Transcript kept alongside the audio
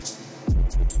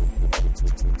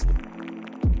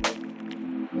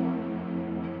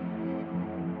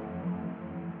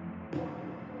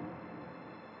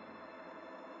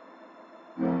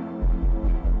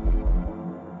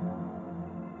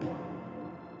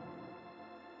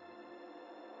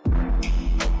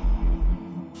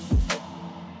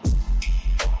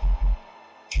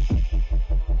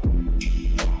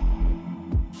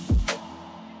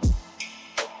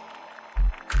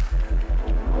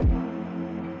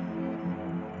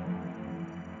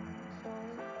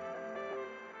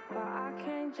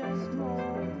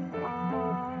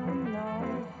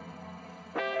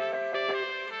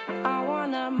I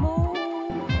wanna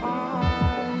move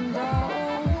on, though.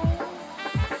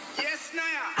 Yes,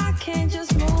 Naya. I can't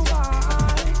just move on,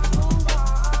 move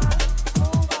on,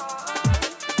 move on,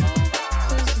 move on.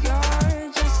 'Cause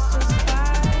you're just a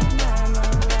bad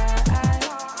memory.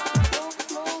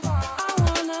 Move on. I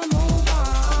wanna move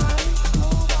on,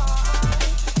 move on,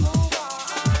 move on.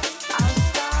 I'll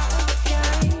start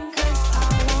again 'cause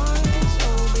I want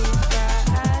to be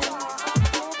friends.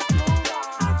 Move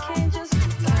on. I can't just,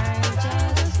 I can't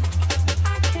just,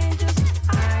 I can't just,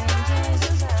 I can't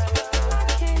just, I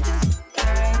can't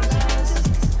just,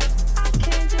 I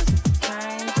can't just,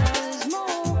 can't just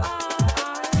move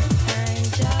on, can't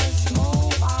just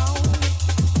move on,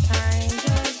 can't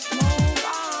just move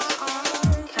on,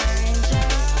 can't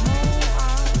just move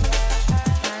on,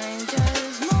 can't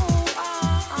just move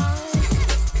on.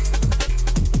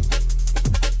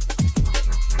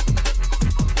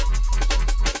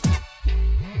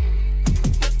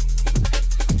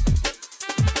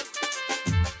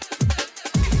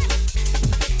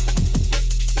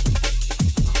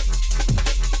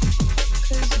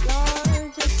 Cause you're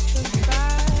just a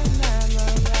bad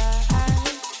memory.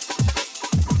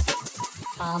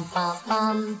 Bum bum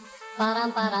bum,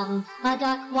 ba-dum ba-dum. A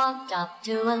duck walked up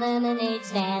to a lemonade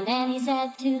stand and he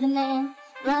said to the man,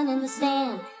 run in the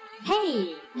stand,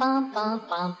 hey, bum bum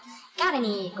bum, got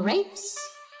any grapes?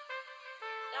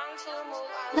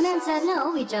 The man said,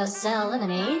 no, we just sell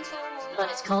lemonade, but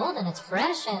it's cold and it's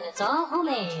fresh and it's all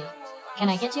homemade. Can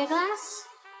I get you a glass?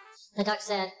 The duck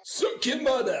said, Suck your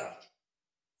mother!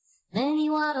 then he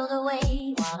waddled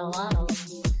away, waddle waddle,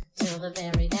 till the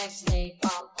very next day.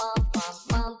 Bum bum bum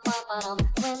bum bum ba-dum.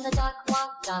 When the duck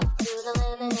walked up to the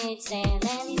lemonade stand,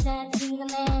 and he said to the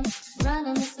man, run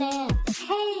in the stand,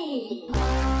 hey,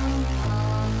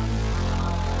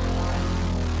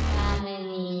 got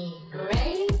any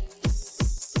grapes?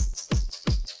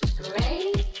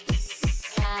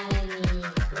 Grapes? Got any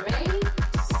grapes?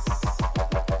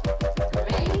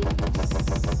 Grapes?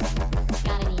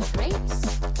 Got any grapes?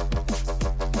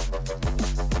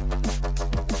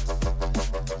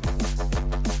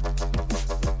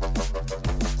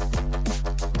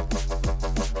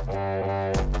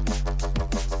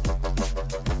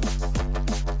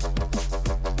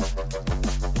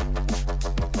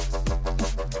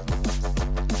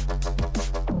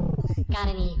 Got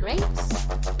any grapes?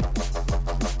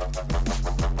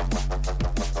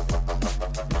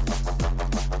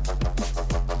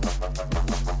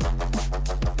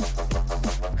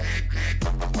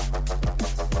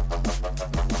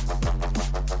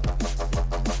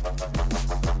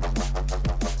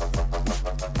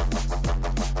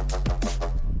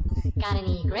 Got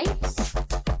any grapes?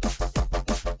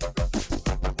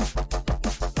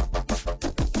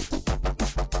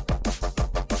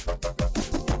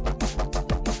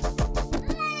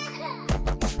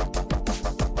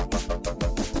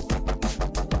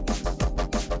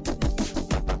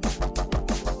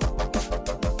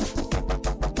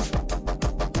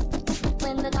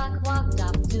 When the duck walked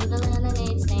up to the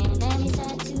lemonade stand, and he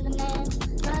said to the man,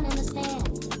 run in the stand,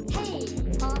 hey,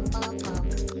 pom pom pom,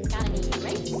 got any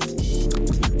grapes?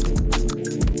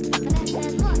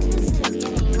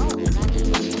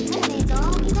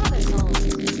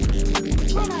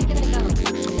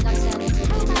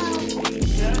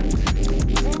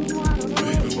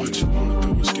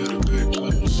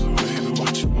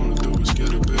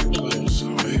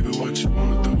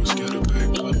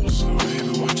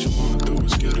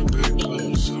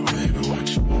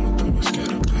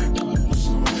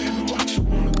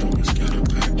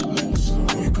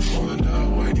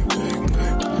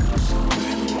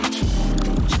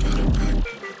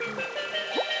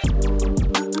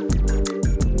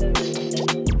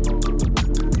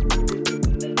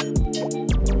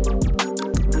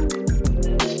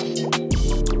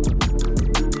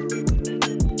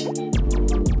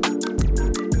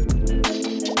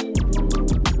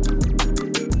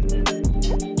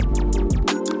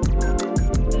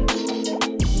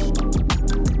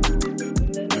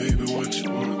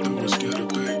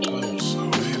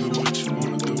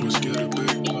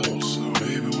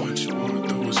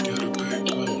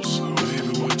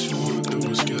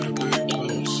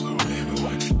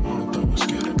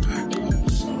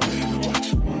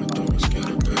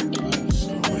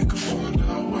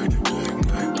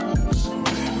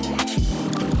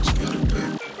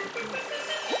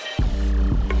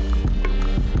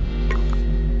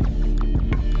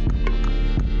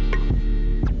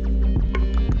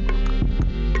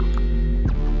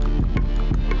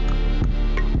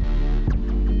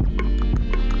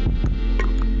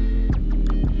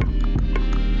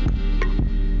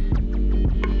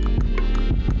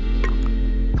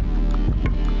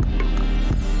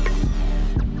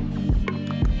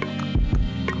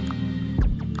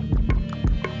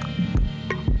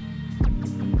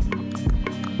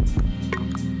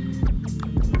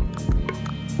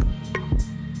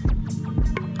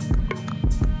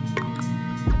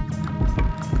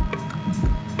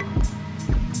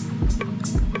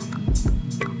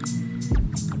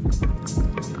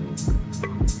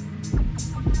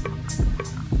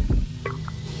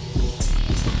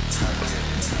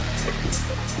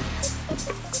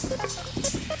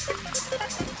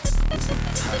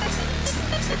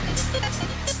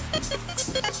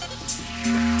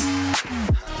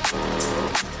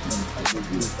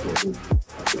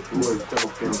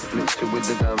 Self-inflicted with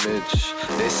the damage.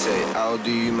 They say, how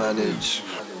do you manage?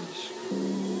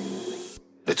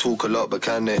 They talk a lot, but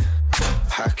can they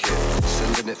hack it?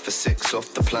 Sending it for 6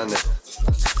 off the planet.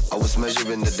 I was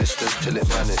measuring the distance till it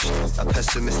vanished. A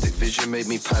pessimistic vision made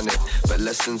me panic, but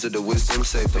lessons of the wisdom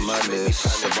saved the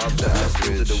malice. Above the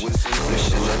average,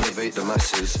 mission elevate the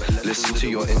masses. Listen to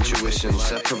your intuition,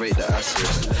 separate the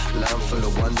asses. Land full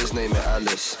of wonders, name it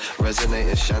Alice.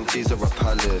 Resonating shanties or a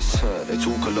palace. They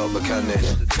talk a lot, but can they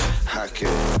hack it?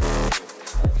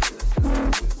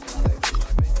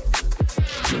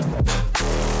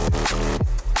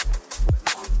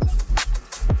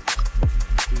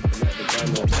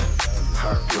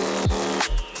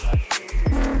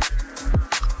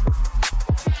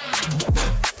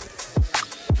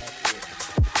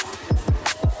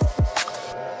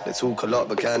 They talk a lot,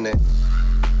 but can they?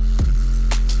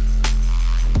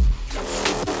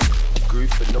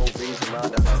 Groove for no reason,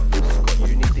 round the house. Got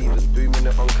uni divas booming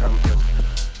it on campus.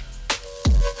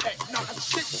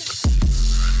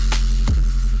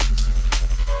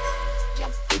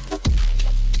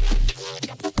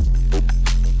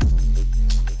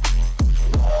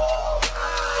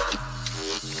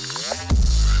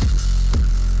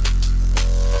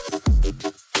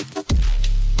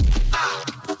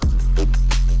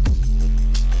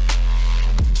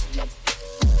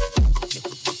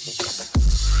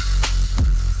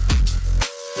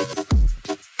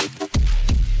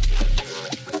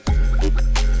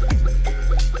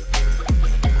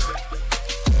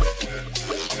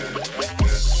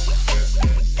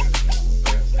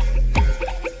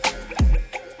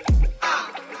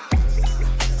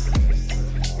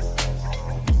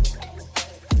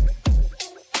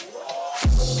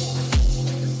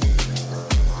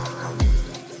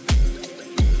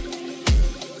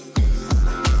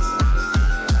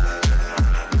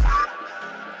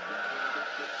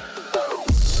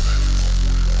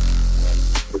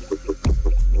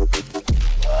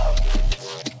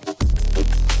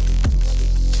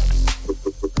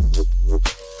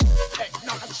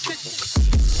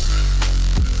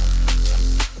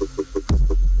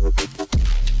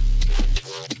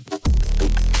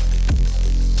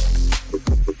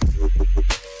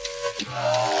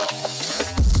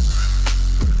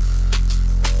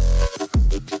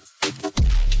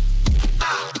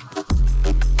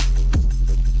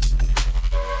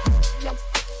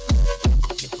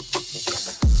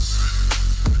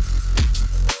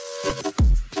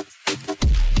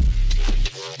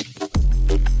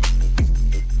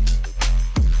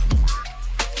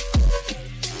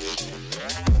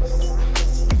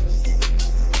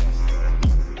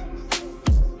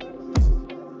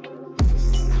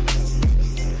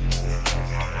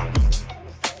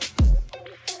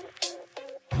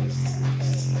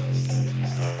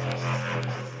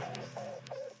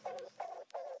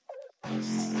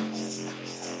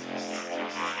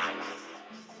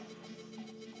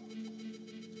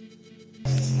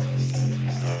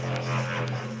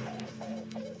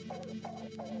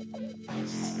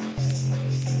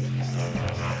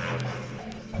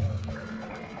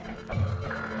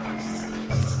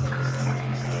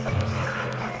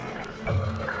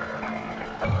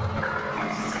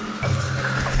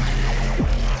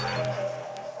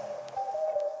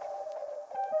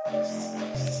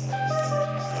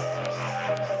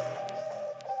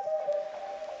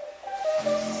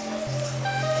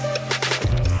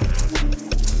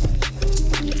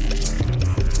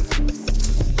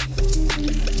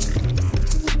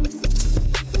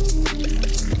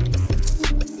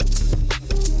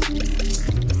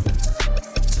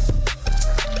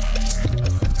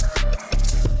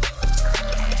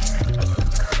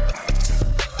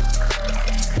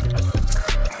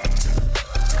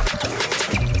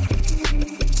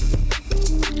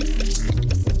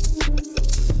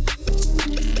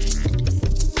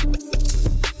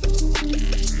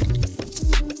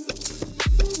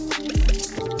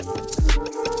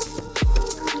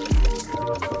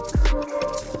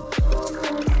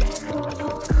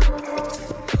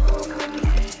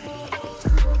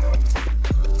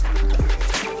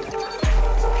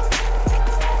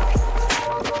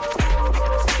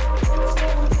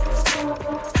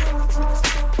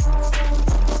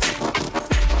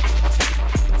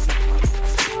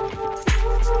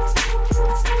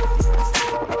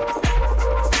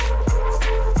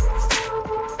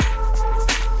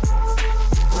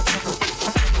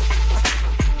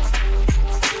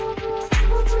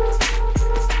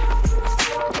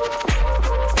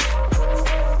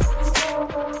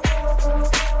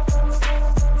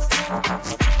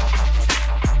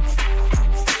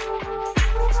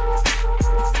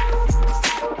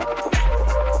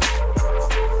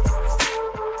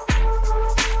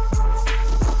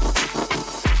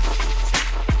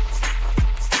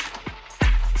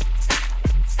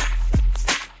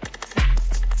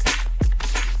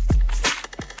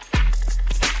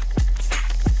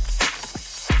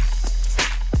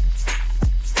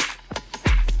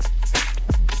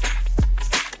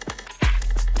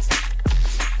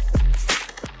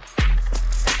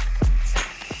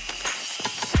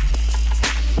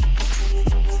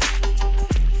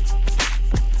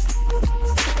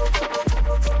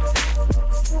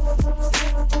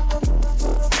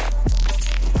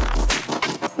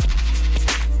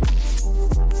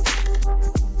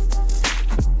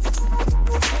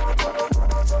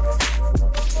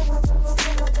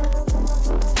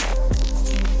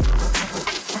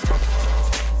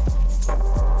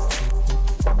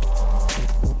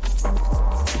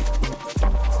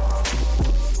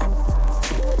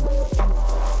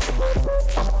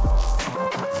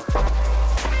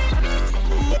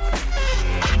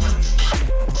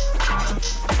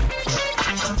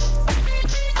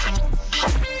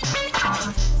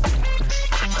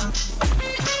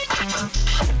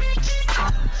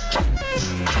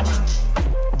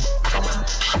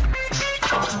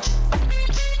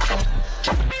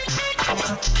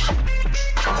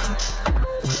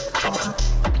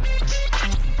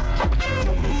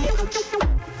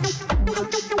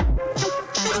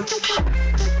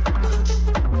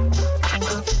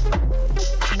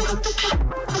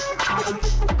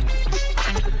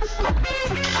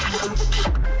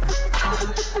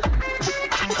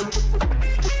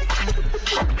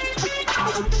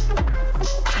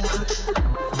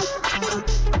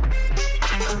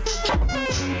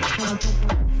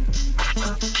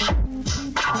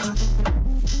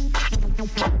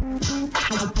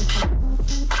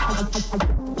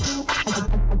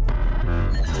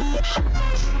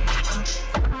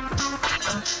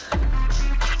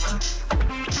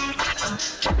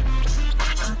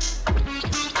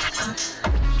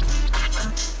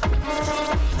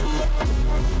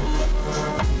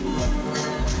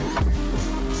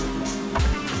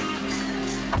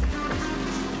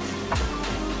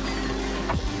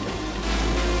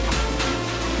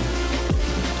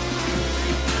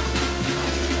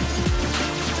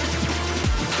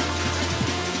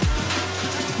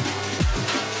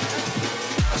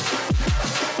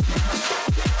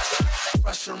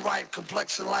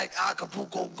 Complexion like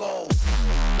Acapulco Gold.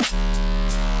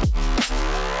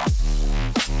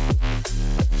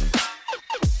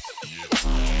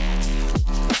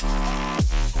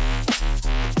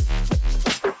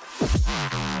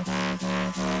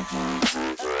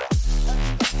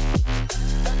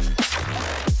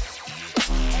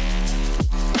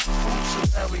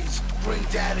 Bring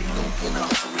daddy Luke in a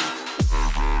hurry.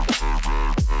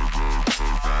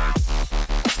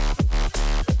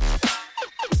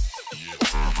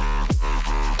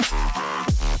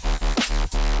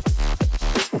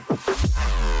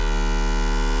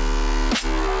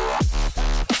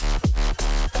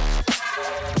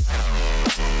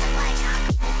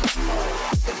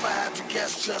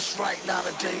 Just right, not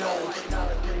a day old.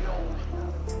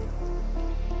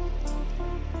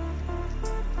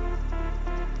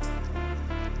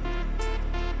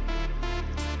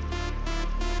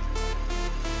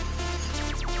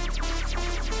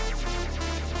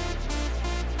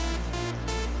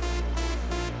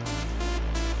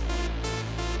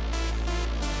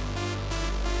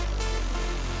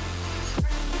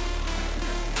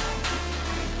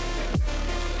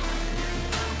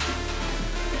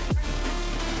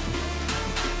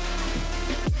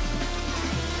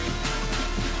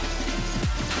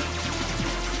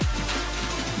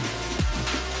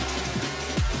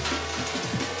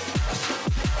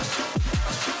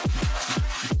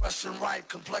 Right,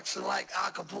 complexion like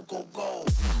Acapulco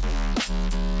Gold.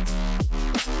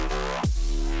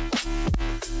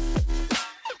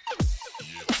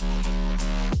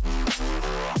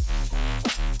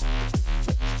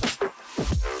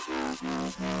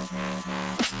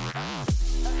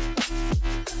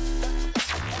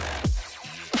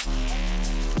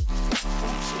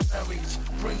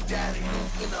 Bring daddy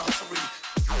Luke in a hurry.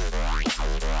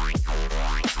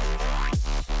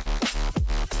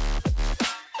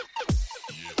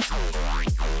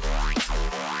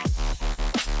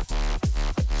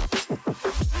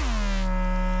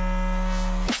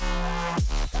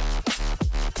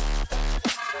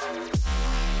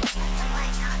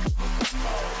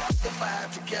 If I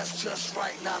had to guess, just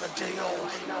right, not a day old.